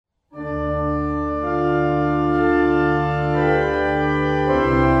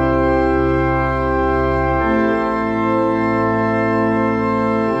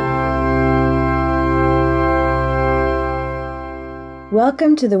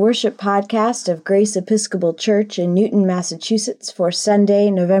Welcome to the worship podcast of Grace Episcopal Church in Newton, Massachusetts for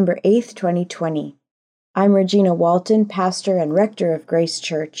Sunday, November 8th, 2020. I'm Regina Walton, pastor and rector of Grace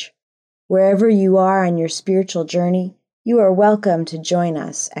Church. Wherever you are on your spiritual journey, you are welcome to join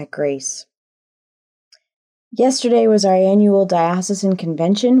us at Grace. Yesterday was our annual diocesan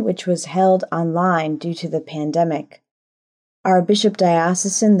convention, which was held online due to the pandemic. Our Bishop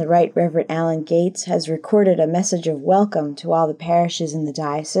Diocesan, the Right Reverend Alan Gates, has recorded a message of welcome to all the parishes in the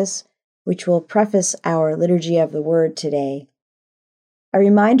diocese, which will preface our Liturgy of the Word today. A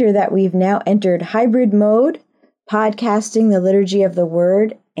reminder that we've now entered hybrid mode, podcasting the Liturgy of the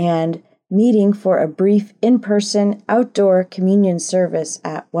Word and meeting for a brief in-person outdoor communion service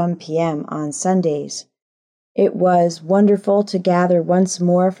at 1 p.m. on Sundays. It was wonderful to gather once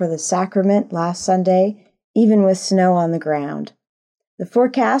more for the sacrament last Sunday, even with snow on the ground. The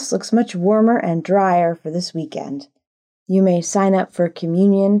forecast looks much warmer and drier for this weekend. You may sign up for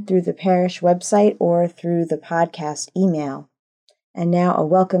communion through the parish website or through the podcast email. And now a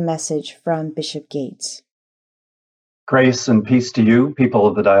welcome message from Bishop Gates. Grace and peace to you, people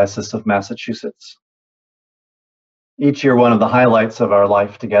of the Diocese of Massachusetts. Each year, one of the highlights of our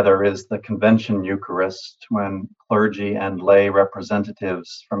life together is the Convention Eucharist, when clergy and lay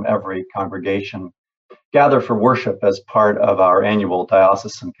representatives from every congregation gather for worship as part of our annual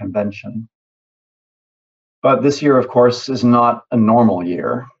diocesan convention. But this year, of course, is not a normal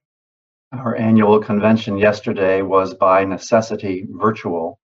year. Our annual convention yesterday was by necessity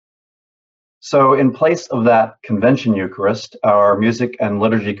virtual. So in place of that Convention Eucharist, our Music and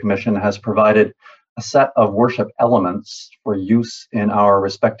Liturgy Commission has provided a set of worship elements for use in our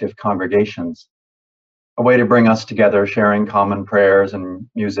respective congregations, a way to bring us together, sharing common prayers and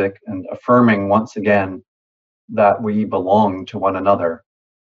music and affirming once again that we belong to one another.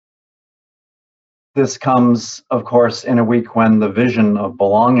 This comes, of course, in a week when the vision of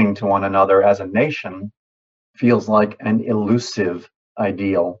belonging to one another as a nation feels like an elusive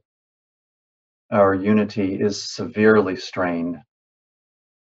ideal. Our unity is severely strained.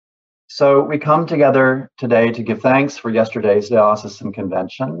 So we come together today to give thanks for yesterday's diocesan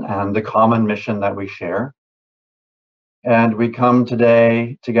convention and the common mission that we share. And we come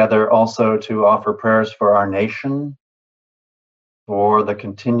today together also to offer prayers for our nation, for the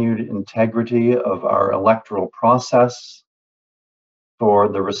continued integrity of our electoral process, for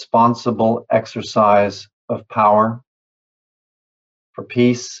the responsible exercise of power, for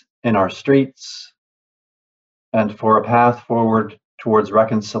peace in our streets, and for a path forward towards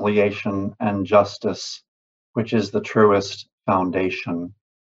reconciliation and justice, which is the truest foundation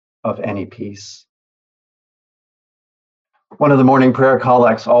of any peace. One of the morning prayer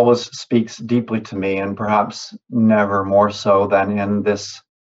collects always speaks deeply to me, and perhaps never more so than in this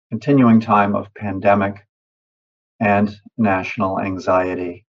continuing time of pandemic and national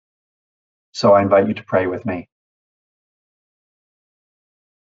anxiety. So I invite you to pray with me.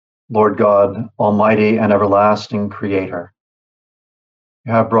 Lord God, Almighty and everlasting Creator,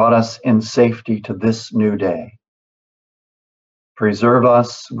 you have brought us in safety to this new day. Preserve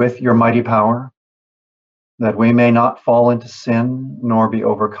us with your mighty power, that we may not fall into sin nor be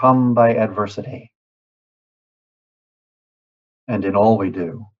overcome by adversity. And in all we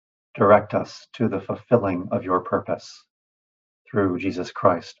do, direct us to the fulfilling of your purpose, through Jesus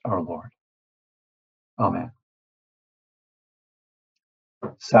Christ our Lord. Amen.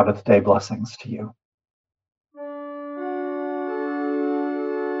 Sabbath day blessings to you.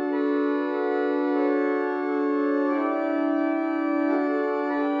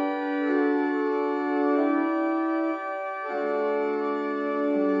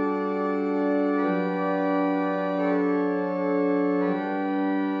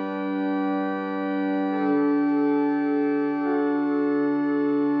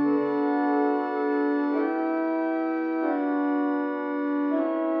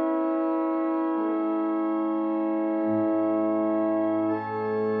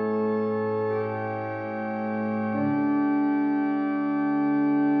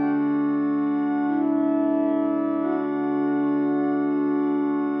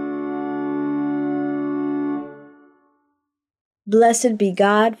 Blessed be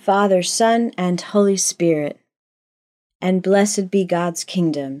God, Father, Son, and Holy Spirit. And blessed be God's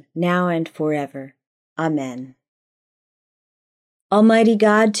kingdom, now and forever. Amen. Almighty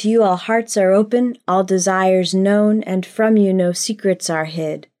God, to you all hearts are open, all desires known, and from you no secrets are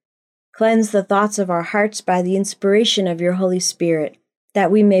hid. Cleanse the thoughts of our hearts by the inspiration of your Holy Spirit,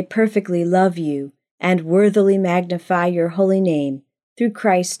 that we may perfectly love you and worthily magnify your holy name, through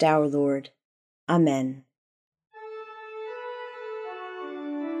Christ our Lord. Amen.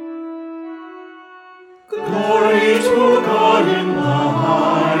 Glory to God in the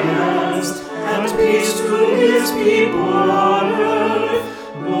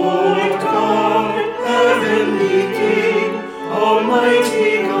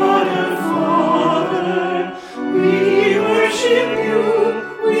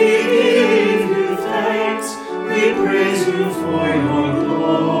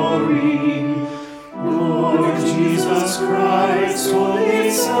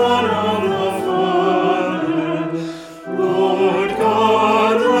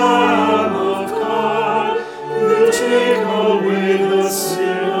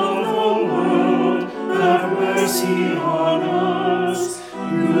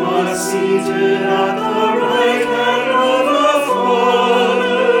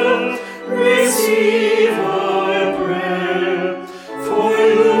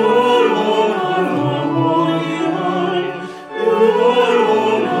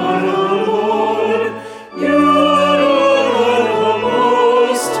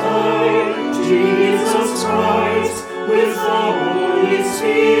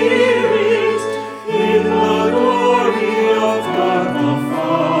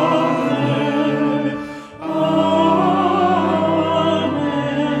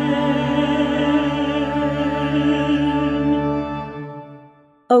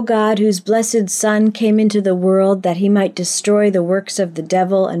O God, whose blessed Son came into the world that he might destroy the works of the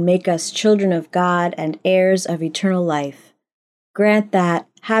devil and make us children of God and heirs of eternal life, grant that,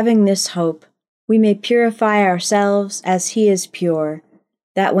 having this hope, we may purify ourselves as he is pure,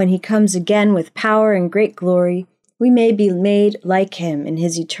 that when he comes again with power and great glory, we may be made like him in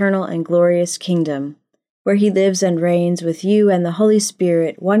his eternal and glorious kingdom, where he lives and reigns with you and the Holy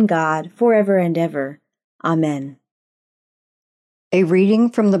Spirit, one God, forever and ever. Amen. A reading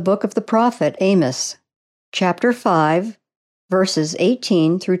from the book of the prophet Amos, chapter 5, verses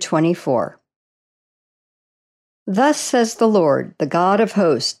 18 through 24. Thus says the Lord, the God of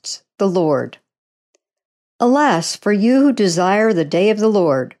hosts, the Lord. Alas, for you who desire the day of the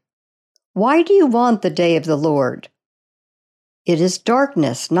Lord! Why do you want the day of the Lord? It is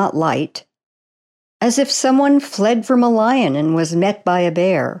darkness, not light. As if someone fled from a lion and was met by a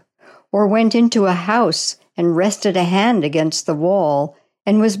bear, or went into a house and rested a hand against the wall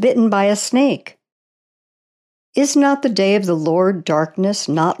and was bitten by a snake. Is not the day of the Lord darkness,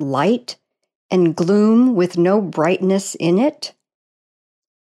 not light, and gloom with no brightness in it?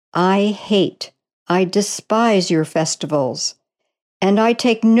 I despise your festivals, and I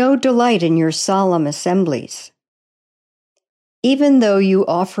take no delight in your solemn assemblies. Even though you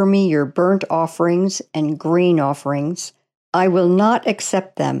offer me your burnt offerings and grain offerings, I will not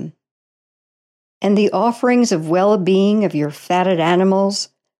accept them. And the offerings of well-being of your fatted animals,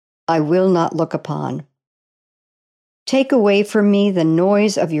 I will not look upon. Take away from me the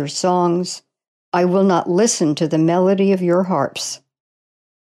noise of your songs, I will not listen to the melody of your harps.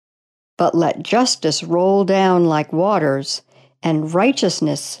 But let justice roll down like waters, and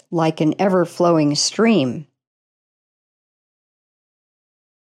righteousness like an ever-flowing stream.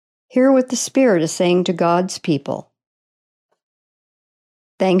 Hear what the Spirit is saying to God's people.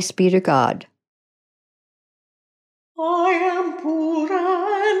 Thanks be to God. I am poor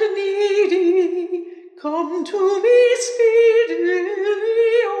and needy, come to me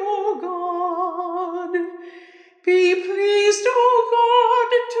speedily, O God. Be pleased, O God,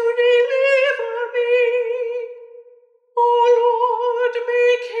 to deliver me. O Lord,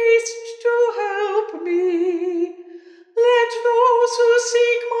 make haste to help me. Let those who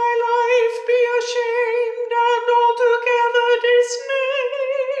seek my life be ashamed and altogether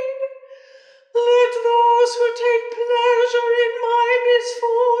dismayed. Let those who take pleasure in my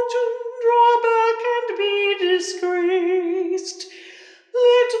misfortune draw back and be disgraced.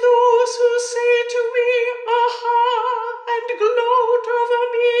 Let those who say to me, Aha, and gloat over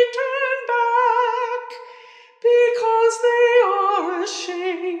me turn back, because they are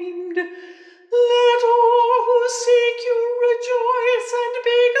ashamed. Let all who seek you rejoice and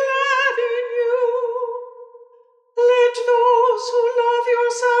be glad in you. Let those who love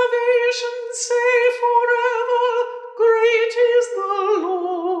your salvation say forever, Great is the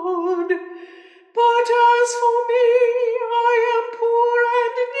Lord. But as for me, I am poor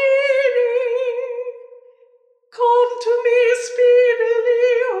and needy. Come to me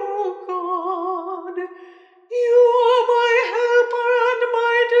speedily, O God. You are my helper and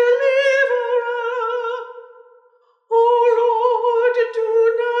my deliverer. O Lord, do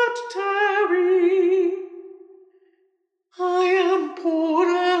not tarry. I am poor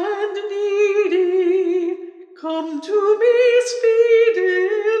and needy. Come to me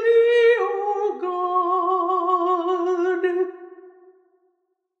speedily, O God.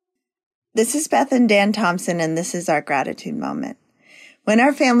 This is Beth and Dan Thompson, and this is our gratitude moment. When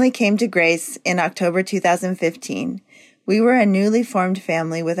our family came to Grace in October 2015, we were a newly formed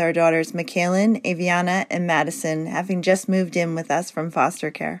family with our daughters Michaelin, Aviana, and Madison having just moved in with us from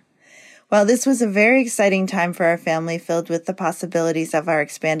foster care. While this was a very exciting time for our family filled with the possibilities of our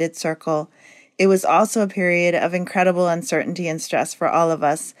expanded circle, it was also a period of incredible uncertainty and stress for all of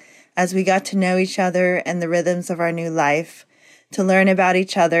us as we got to know each other and the rhythms of our new life, to learn about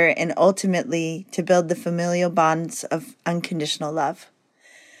each other, and ultimately to build the familial bonds of unconditional love.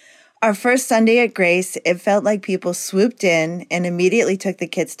 Our first Sunday at Grace, it felt like people swooped in and immediately took the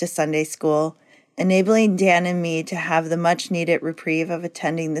kids to Sunday school, enabling Dan and me to have the much-needed reprieve of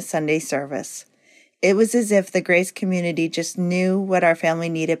attending the Sunday service. It was as if the Grace community just knew what our family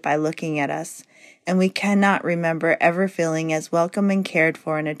needed by looking at us, and we cannot remember ever feeling as welcome and cared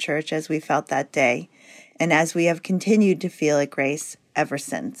for in a church as we felt that day, and as we have continued to feel at Grace ever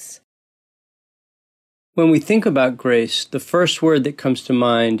since. When we think about grace, the first word that comes to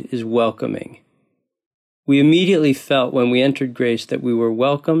mind is welcoming. We immediately felt when we entered Grace that we were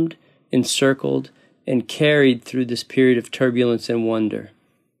welcomed, encircled, and carried through this period of turbulence and wonder.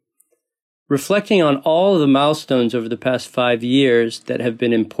 Reflecting on all of the milestones over the past 5 years that have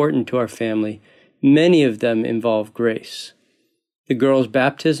been important to our family, many of them involve grace. the girls'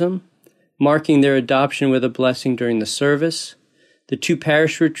 baptism, marking their adoption with a blessing during the service, the 2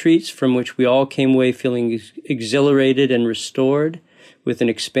 parish retreats from which we all came away feeling exhilarated and restored with an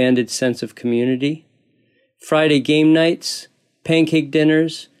expanded sense of community, Friday game nights, pancake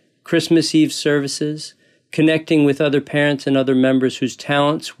dinners, Christmas Eve services, connecting with other parents and other members whose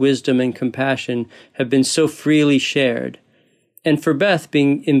talents, wisdom, and compassion have been so freely shared, and for Beth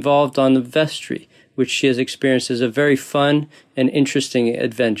being involved on the vestry, which she has experienced as a very fun and interesting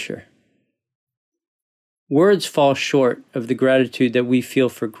adventure. Words fall short of the gratitude that we feel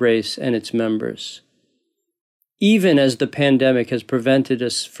for Grace and its members. Even as the pandemic has prevented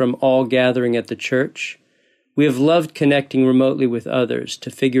us from all gathering at the church, we have loved connecting remotely with others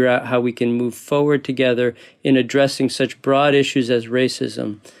to figure out how we can move forward together in addressing such broad issues as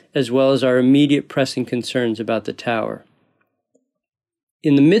racism, as well as our immediate pressing concerns about the tower.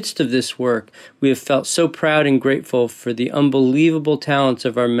 In the midst of this work, we have felt so proud and grateful for the unbelievable talents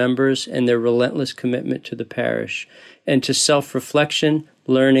of our members and their relentless commitment to the parish, and to self-reflection,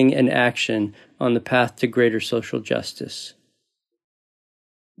 learning, and action on the path to greater social justice.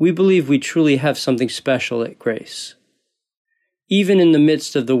 We believe we truly have something special at Grace. Even in the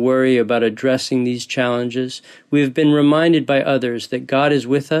midst of the worry about addressing these challenges, we have been reminded by others that God is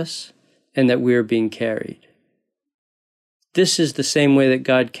with us and that we are being carried. This is the same way that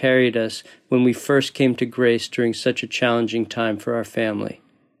God carried us when we first came to Grace during such a challenging time for our family.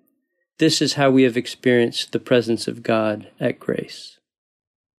 This is how we have experienced the presence of God at Grace.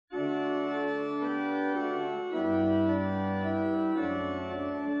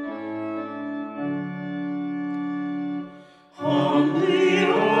 Humbly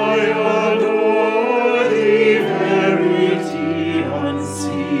I adore thee, verity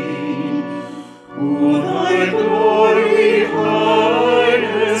unseen, who thy glory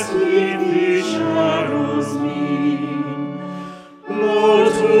hidest in the shadows mean. Lo,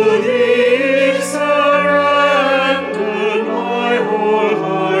 to thee surrendered, my whole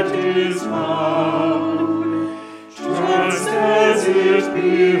heart is bound, just as it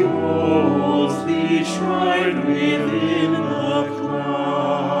beholds thee shine within the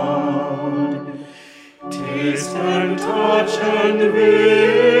cloud. Taste and touch and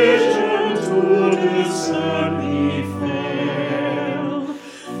vision to discern thee fail.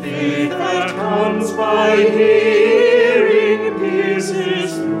 Faith that comes by hearing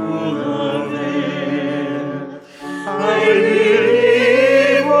pierces through the veil. I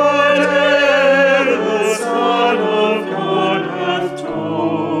believe whate'er the Son of God hath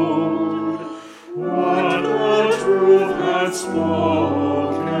told, what the truth hath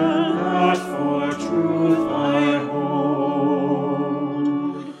spoken, that for truth I hold.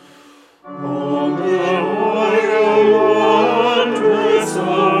 On the royal wondrous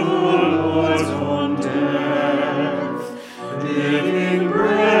of the Lord's own death, living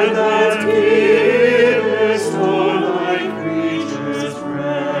bread that givest all thy creatures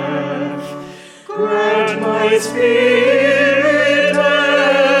breath, grant my spirit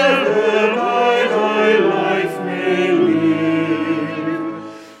ever by thy life may live,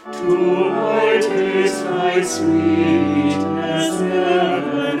 to my taste thy sweetness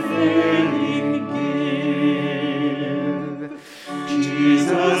never failing give.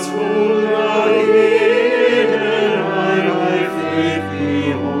 Jesus, whom thou hidden I by faith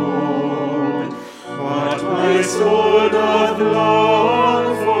behold, what my soul doth long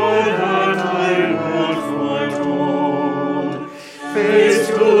for, that I Lord foretold. Face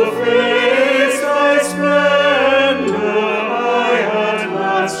to face thy splendor I at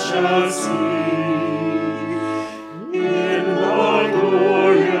last shall see, in the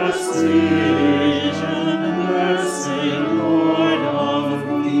glorious vision, blessed Lord of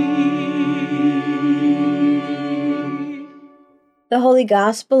thee. The Holy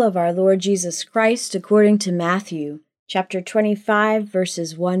Gospel of our Lord Jesus Christ according to Matthew, chapter 25,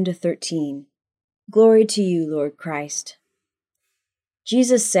 verses 1 to 13. Glory to you, Lord Christ.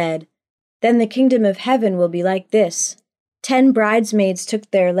 Jesus said, "Then the kingdom of heaven will be like this. 10 bridesmaids took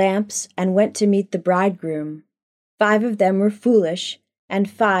their lamps and went to meet the bridegroom. 5 of them were foolish, and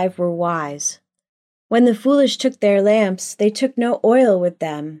 5 were wise. When the foolish took their lamps, they took no oil with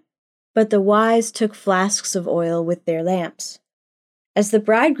them, but the wise took flasks of oil with their lamps. As the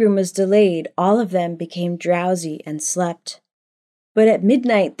bridegroom was delayed, all of them became drowsy and slept. But at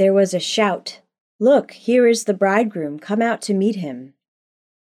midnight there was a shout, 'Look, here is the bridegroom, come out to meet him.'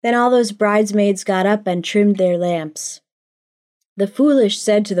 Then all those bridesmaids got up and trimmed their lamps. The foolish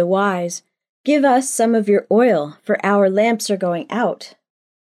said to the wise, 'Give us some of your oil, for our lamps are going out.'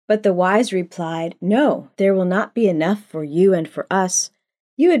 But the wise replied, 'No, there will not be enough for you and for us.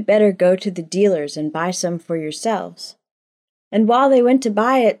 You had better go to the dealers and buy some for yourselves.' And while they went to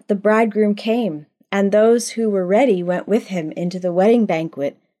buy it, the bridegroom came, and those who were ready went with him into the wedding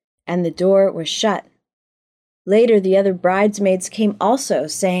banquet, and the door was shut. Later the other bridesmaids came also,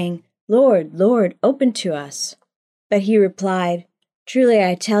 saying, Lord, Lord, open to us. But he replied, Truly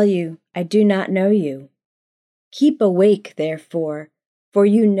I tell you, I do not know you. Keep awake, therefore, for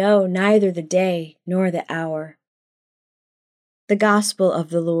you know neither the day nor the hour. The Gospel of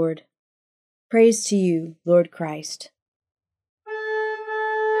the Lord. Praise to you, Lord Christ.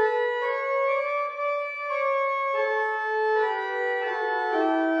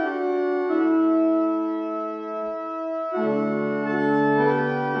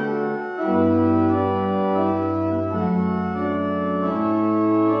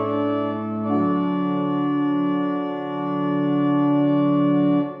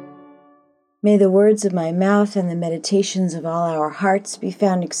 May the words of my mouth and the meditations of all our hearts be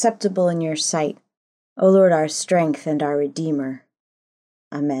found acceptable in your sight, O Lord, our strength and our Redeemer.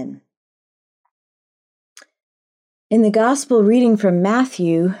 Amen. In the Gospel reading from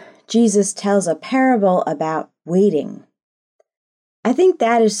Matthew, Jesus tells a parable about waiting. I think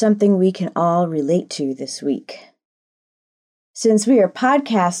that is something we can all relate to this week. Since we are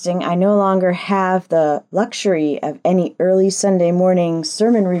podcasting, I no longer have the luxury of any early Sunday morning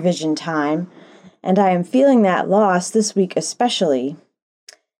sermon revision time, and I am feeling that loss this week especially.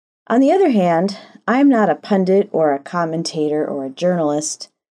 On the other hand, I am not a pundit or a commentator or a journalist.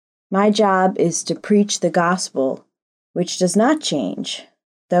 My job is to preach the gospel, which does not change,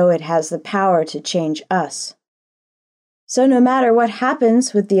 though it has the power to change us. So no matter what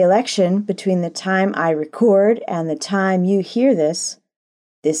happens with the election between the time I record and the time you hear this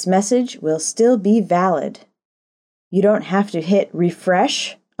message will still be valid. You don't have to hit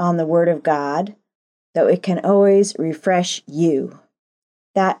refresh on the Word of God, though it can always refresh you.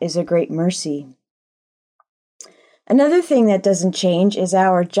 That is a great mercy. Another thing that doesn't change is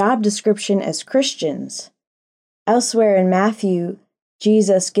our job description as Christians. Elsewhere in Matthew,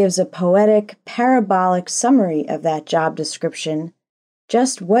 Jesus gives a poetic, parabolic summary of that job description,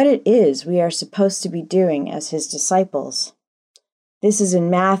 just what it is we are supposed to be doing as his disciples. This is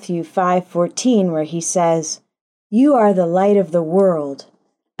in Matthew 5:14, where he says, You are the light of the world.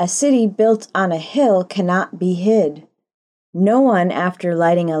 A city built on a hill cannot be hid. No one, after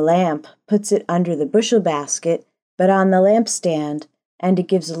lighting a lamp, puts it under the bushel basket, but on the lampstand, and it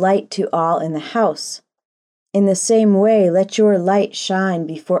gives light to all in the house. In the same way, let your light shine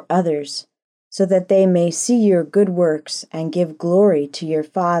before others, so that they may see your good works and give glory to your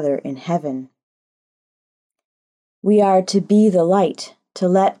Father in heaven. We are to be the light, to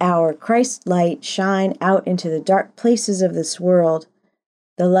let our Christ light shine out into the dark places of this world,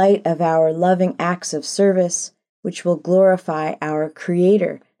 the light of our loving acts of service, which will glorify our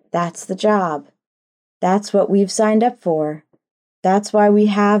Creator. That's the job. That's what we've signed up for. That's why we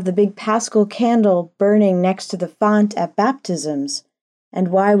have the big Paschal candle burning next to the font at baptisms, and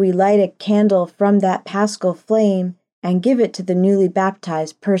why we light a candle from that Paschal flame and give it to the newly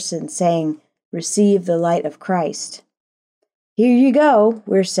baptized person, saying, Receive the light of Christ. Here you go,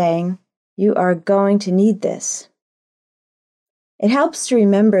 we're saying. You are going to need this. It helps to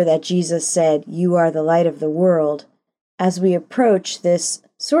remember that Jesus said, You are the light of the world, as we approach this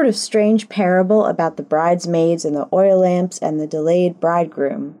sort of strange parable about the bridesmaids and the oil lamps and the delayed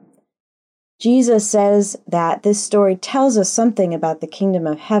bridegroom. Jesus says that this story tells us something about the kingdom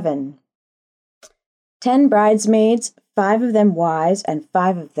of heaven. 10 bridesmaids, 5 of them wise and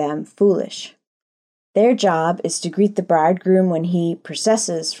 5 of them foolish. Their job is to greet the bridegroom when he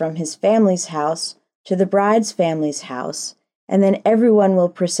processes from his family's house to the bride's family's house, and then everyone will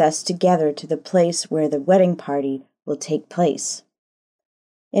process together to the place where the wedding party will take place.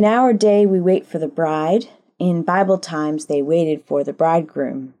 In our day, we wait for the bride. In Bible times, they waited for the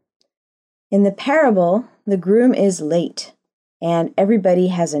bridegroom. In the parable, the groom is late, and everybody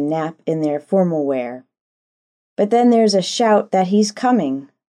has a nap in their formal wear. But then there's a shout that he's coming,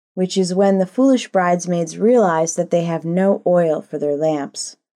 which is when the foolish bridesmaids realize that they have no oil for their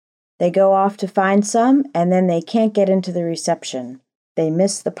lamps. They go off to find some, and then they can't get into the reception. They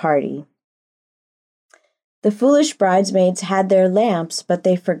miss the party. The foolish bridesmaids had their lamps, but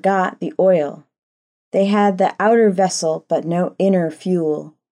they forgot the oil. They had the outer vessel, but no inner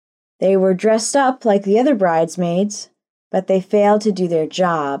fuel. They were dressed up like the other bridesmaids, but they failed to do their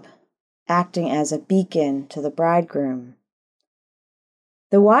job, acting as a beacon to the bridegroom.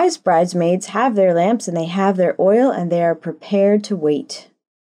 The wise bridesmaids have their lamps and they have their oil, and they are prepared to wait.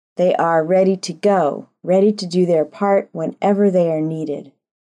 They are ready to go, ready to do their part whenever they are needed.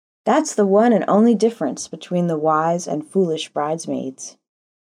 That's the one and only difference between the wise and foolish bridesmaids.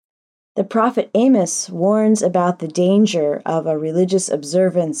 The prophet Amos warns about the danger of a religious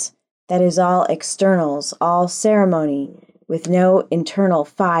observance that is all externals, all ceremony, with no internal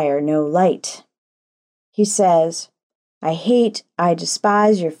fire, no light. He says, I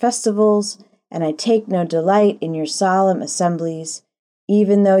despise your festivals, and I take no delight in your solemn assemblies.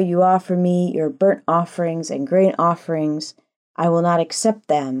 Even though you offer me your burnt offerings and grain offerings, I will not accept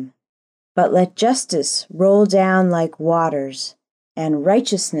them. But let justice roll down like waters, and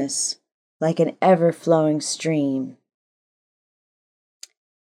righteousness like an ever-flowing stream.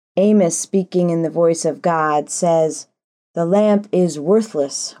 Amos, speaking in the voice of God, says, the lamp is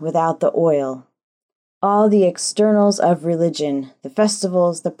worthless without the oil. All the externals of religion, the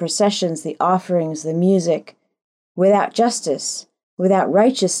festivals, the processions, the offerings, the music, without justice, without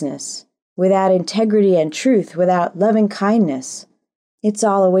righteousness, without integrity and truth, without loving kindness, it's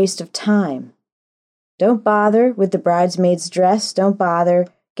all a waste of time. Don't bother with the bridesmaid's dress. Don't bother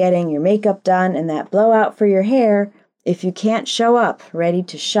getting your makeup done and that blowout for your hair if you can't show up ready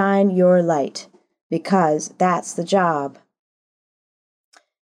to shine your light, because that's the job.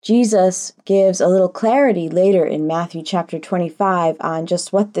 Jesus gives a little clarity later in Matthew chapter 25 on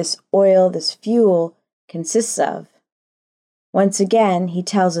just what this oil, this fuel, consists of. Once again, he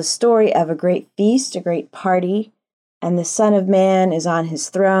tells a story of a great feast, a great party, and the Son of Man is on his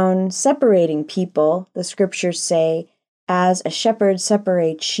throne, separating people, the scriptures say, as a shepherd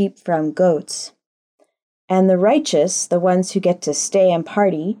separates sheep from goats. And the righteous, the ones who get to stay and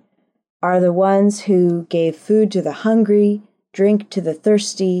party, are the ones who gave food to the hungry, drink to the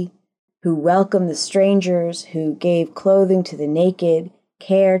thirsty, who welcomed the strangers, who gave clothing to the naked,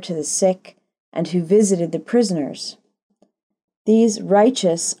 care to the sick, and who visited the prisoners. These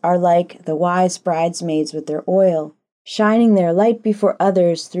righteous are like the wise bridesmaids with their oil, shining their light before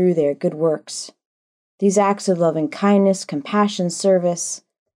others through their good works. These acts of loving kindness, compassion, service,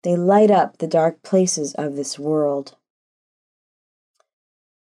 they light up the dark places of this world.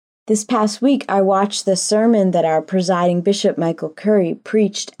 This past week, I watched the sermon that our presiding Bishop Michael Curry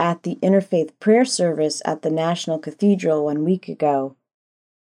preached at the Interfaith Prayer Service at the National Cathedral 1 week ago.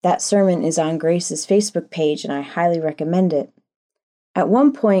 That sermon is on Grace's Facebook page, and I highly recommend it. At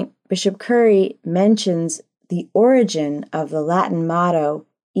one point, Bishop Curry mentions the origin of the Latin motto,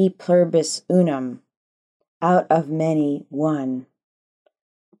 E pluribus unum, out of many, one.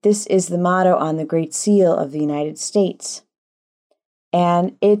 This is the motto on the Great Seal of the United States.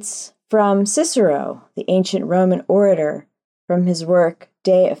 And it's from Cicero, the ancient Roman orator, from his work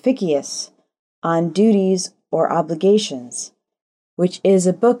De Officiis, on duties or obligations, which is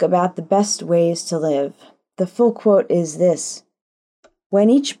a book about the best ways to live. The full quote is this: when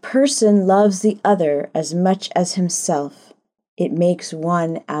each person loves the other as much as himself, it makes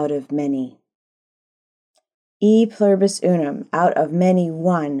one out of many. E pluribus unum, out of many,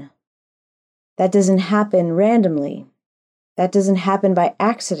 one. That doesn't happen randomly. That doesn't happen by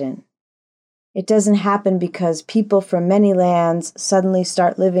accident. It doesn't happen because people from many lands suddenly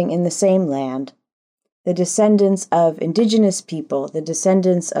start living in the same land. The descendants of indigenous people, the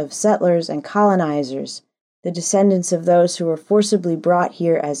descendants of settlers and colonizers, the descendants of those who were forcibly brought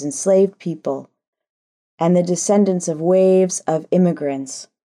here as enslaved people, and the descendants of waves of immigrants.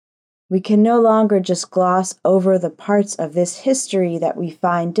 We can no longer just gloss over the parts of this history that we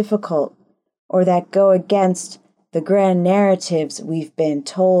find difficult or that go against the grand narratives we've been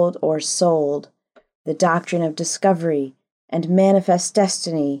told or sold, the doctrine of discovery and manifest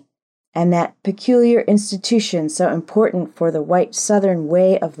destiny, and that peculiar institution so important for the white Southern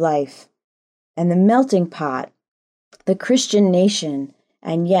way of life, and the melting pot, the Christian nation,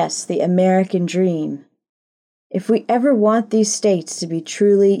 and yes, the American dream. If we ever want these states to be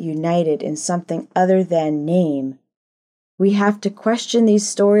truly united in something other than name, we have to question these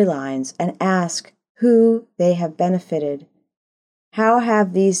storylines and ask who they have benefited. How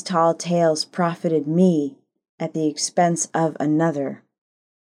have these tall tales profited me at the expense of another?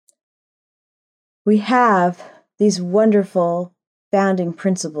 We have these wonderful founding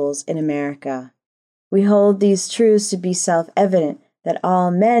principles in America. We hold these truths to be self-evident, that all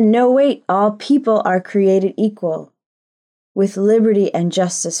men, no wait, all people are created equal, with liberty and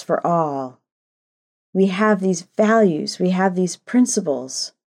justice for all. We have these values, we have these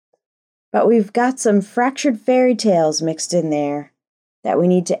principles, but we've got some fractured fairy tales mixed in there that we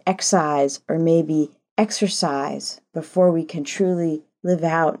need to excise or maybe exercise before we can truly live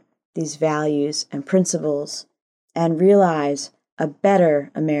out these values and principles and realize a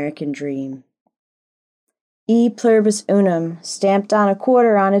better American dream. E pluribus unum, stamped on a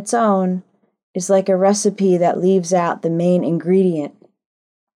quarter on its own, is like a recipe that leaves out the main ingredient.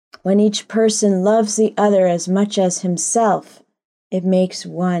 When each person loves the other as much as himself, It makes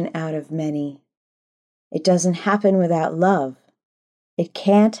one out of many. It doesn't happen without love. It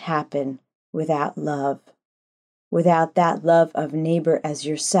can't happen without love. Without that love of neighbor as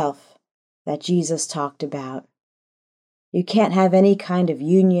yourself that Jesus talked about. You can't have any kind of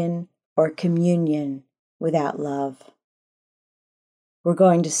union or communion without love. We're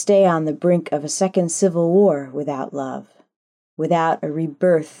going to stay on the brink of a second civil war without love, without a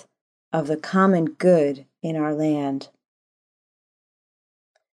rebirth of the common good in our land.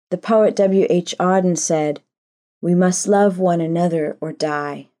 The poet W.H. Auden said, "We must love one another or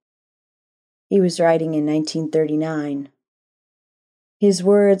die." He was writing in 1939. His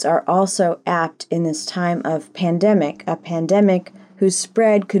words are also apt in this time of pandemic, a pandemic whose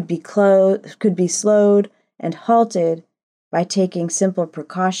spread could be slowed and halted by taking simple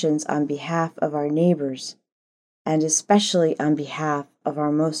precautions on behalf of our neighbors, and especially on behalf of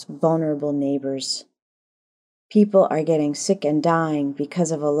our most vulnerable neighbors. People are getting sick and dying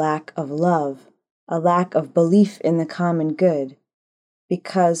because of a lack of love, a lack of belief in the common good,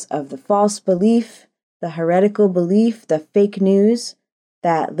 because of the false belief, the heretical belief, the fake news,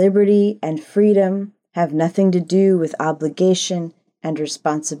 that liberty and freedom have nothing to do with obligation and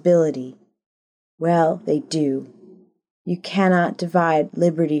responsibility. Well, they do. You cannot divide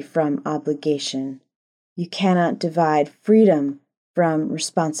liberty from obligation. You cannot divide freedom from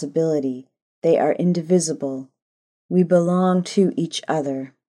responsibility. They are indivisible. We belong to each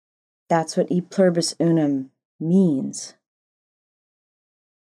other. That's what e pluribus unum means.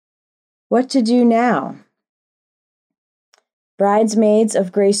 What to do now? Bridesmaids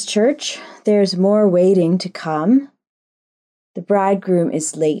of Grace Church, there's more waiting to come. The bridegroom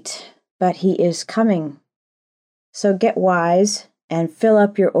is late, but he is coming. So get wise and fill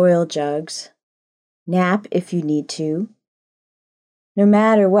up your oil jugs. Nap if you need to. No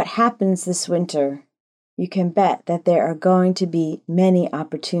matter what happens this winter, you can bet that there are going to be many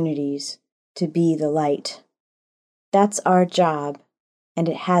opportunities to be the light. That's our job, and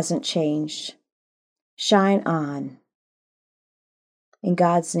it hasn't changed. Shine on. In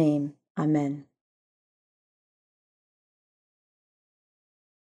God's name, amen.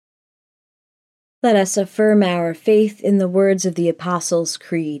 Let us affirm our faith in the words of the Apostles'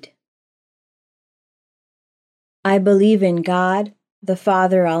 Creed. I believe in God, the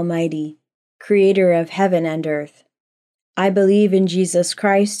Father Almighty, creator of heaven and earth. I believe in Jesus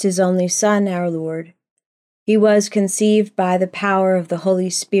Christ, his only Son, our Lord. He was conceived by the power of the Holy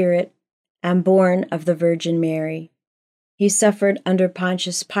Spirit and born of the Virgin Mary. He suffered under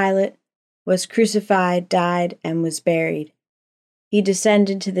Pontius Pilate, was crucified, died, and was buried. He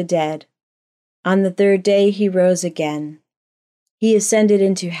descended to the dead. On the third day he rose again. He ascended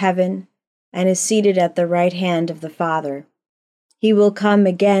into heaven and is seated at the right hand of the Father. He will come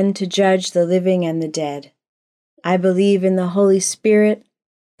again to judge the living and the dead. I believe in the Holy Spirit,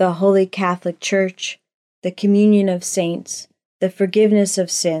 the Holy Catholic Church, the communion of saints, the forgiveness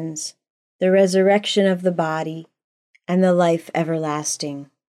of sins, the resurrection of the body, and the life everlasting.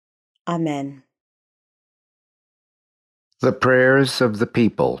 Amen. The prayers of the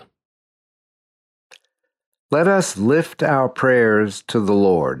people. Let us lift our prayers to the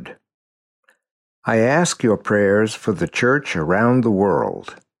Lord. I ask your prayers for the Church around the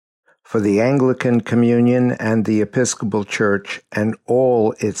world, for the Anglican Communion and the Episcopal Church and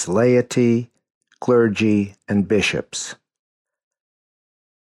all its laity, clergy, and bishops.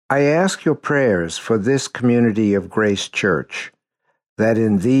 I ask your prayers for this community of Grace Church, that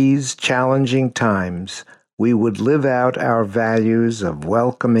in these challenging times we would live out our values of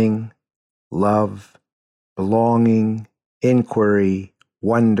welcoming, love, belonging, inquiry,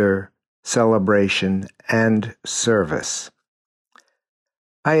 wonder, celebration, and service.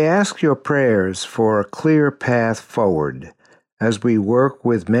 I ask your prayers for a clear path forward as we work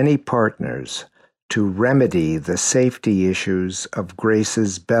with many partners to remedy the safety issues of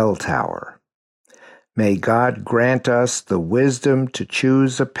Grace's bell tower. May God grant us the wisdom to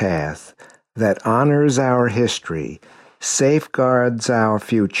choose a path that honors our history, safeguards our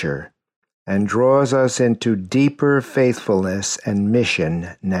future, and draws us into deeper faithfulness and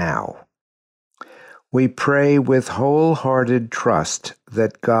mission now. We pray with wholehearted trust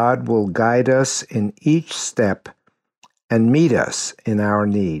that God will guide us in each step and meet us in our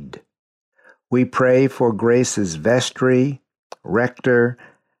need. We pray for Grace's vestry, rector,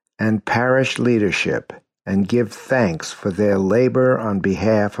 and parish leadership, and give thanks for their labor on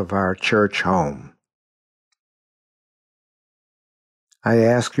behalf of our church home. I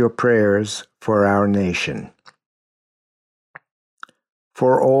ask your prayers for our nation.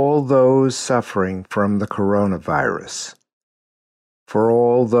 For all those suffering from the coronavirus, for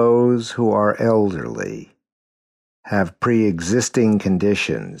all those who are elderly, have pre-existing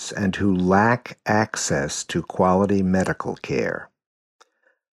conditions and who lack access to quality medical care,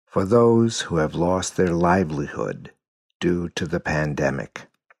 for those who have lost their livelihood due to the pandemic.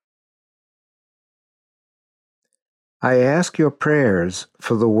 I ask your prayers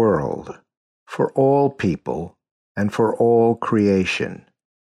for the world, for all people, and for all creation.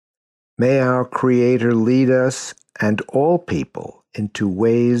 May our Creator lead us and all people into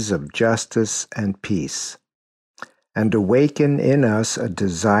ways of justice and peace, and awaken in us a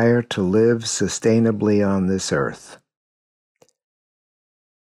desire to live sustainably on this earth.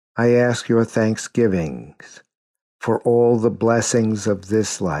 I ask your thanksgivings for all the blessings of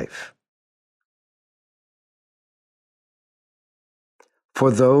this life. For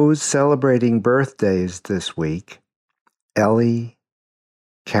those celebrating birthdays this week, Ellie,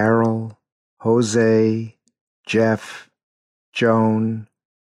 Carol, Jose, Jeff, Joan,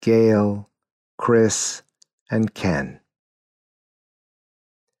 Gail, Chris, and Ken.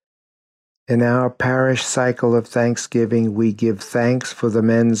 In our parish cycle of Thanksgiving, we give thanks for the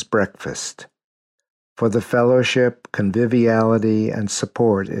men's breakfast, for the fellowship, conviviality, and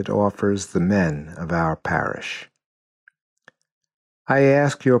support it offers the men of our parish. I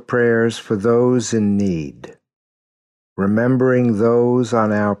ask your prayers for those in need, remembering those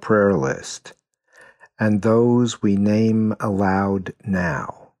on our prayer list and those we name aloud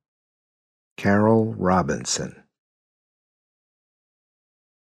now. Carol Robinson.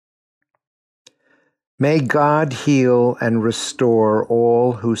 May God heal and restore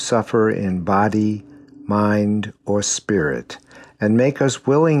all who suffer in body, mind, or spirit, and make us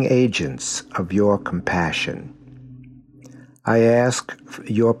willing agents of your compassion. I ask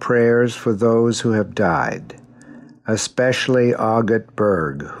your prayers for those who have died, especially Augut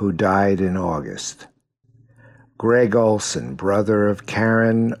Berg, who died in August, Greg Olson, brother of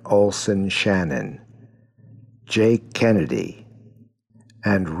Karen Olson Shannon, Jake Kennedy,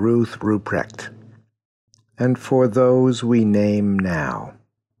 and Ruth Ruprecht, and for those we name now.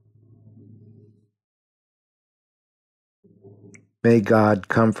 May God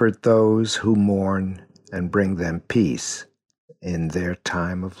comfort those who mourn and bring them peace in their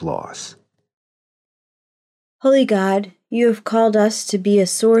time of loss. Holy God, you have called us to be a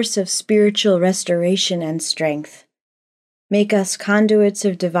source of spiritual restoration and strength. Make us conduits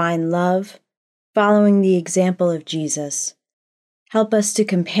of divine love, following the example of Jesus. Help us to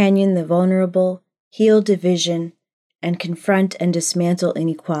companion the vulnerable, heal division, and confront and dismantle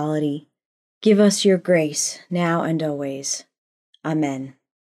inequality. Give us your grace, now and always. Amen.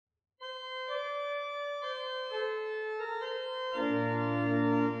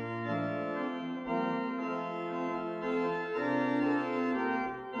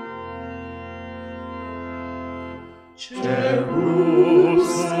 Jerusalem,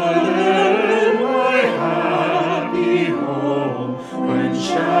 my happy home, when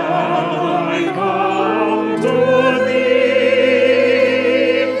shall I come to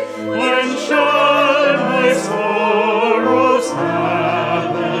thee? When shall my sorrows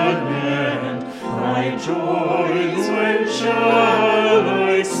have an end? My joys, when shall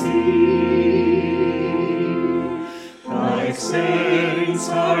I see? Thy saints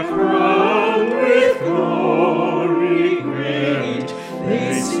are crowned with glory great.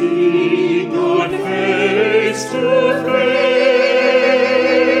 They see God face to face.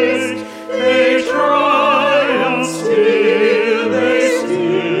 They triumph still, they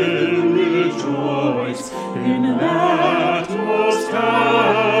still rejoice in that most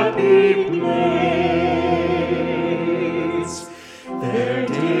happy place. There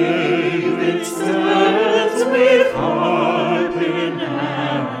David stands with harp in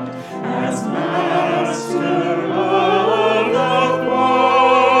hand, as master of the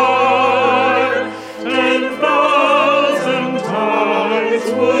choir. 10,000 times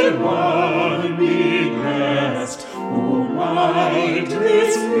would one be blessed who might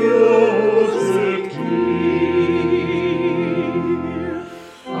this music hear.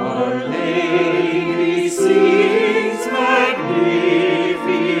 Our Lady sings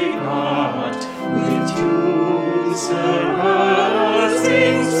Magnificat with tunes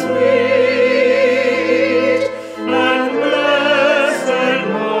surpassing sweet, and blessed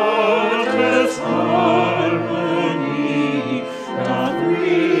marvelous harmony doth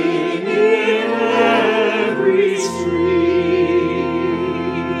ring in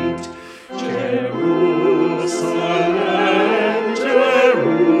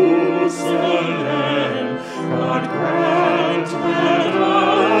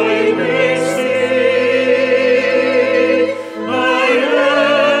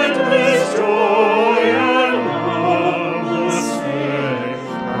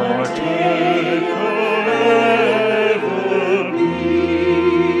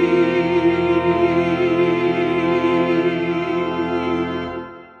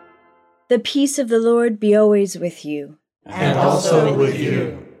The peace of the Lord be always with you. And also with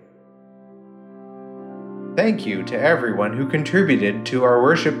you. Thank you to everyone who contributed to our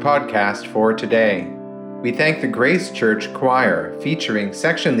worship podcast for today. We thank the Grace Church Choir, featuring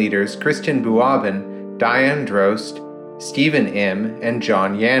section leaders Christian Buabin, Diane Drost, Stephen Im, and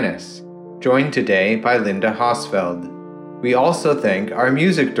John Yanis, joined today by Linda Hosfeld. We also thank our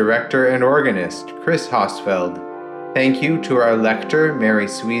music director and organist, Chris Hosfeld. Thank you to our lector, Mary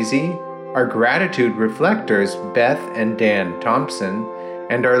Sweezy, our gratitude reflectors, Beth and Dan Thompson,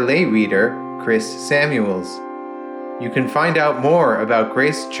 and our lay reader, Chris Samuels. You can find out more about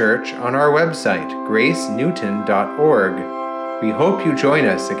Grace Church on our website, gracenewton.org. We hope you join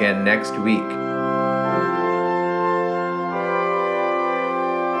us again next week.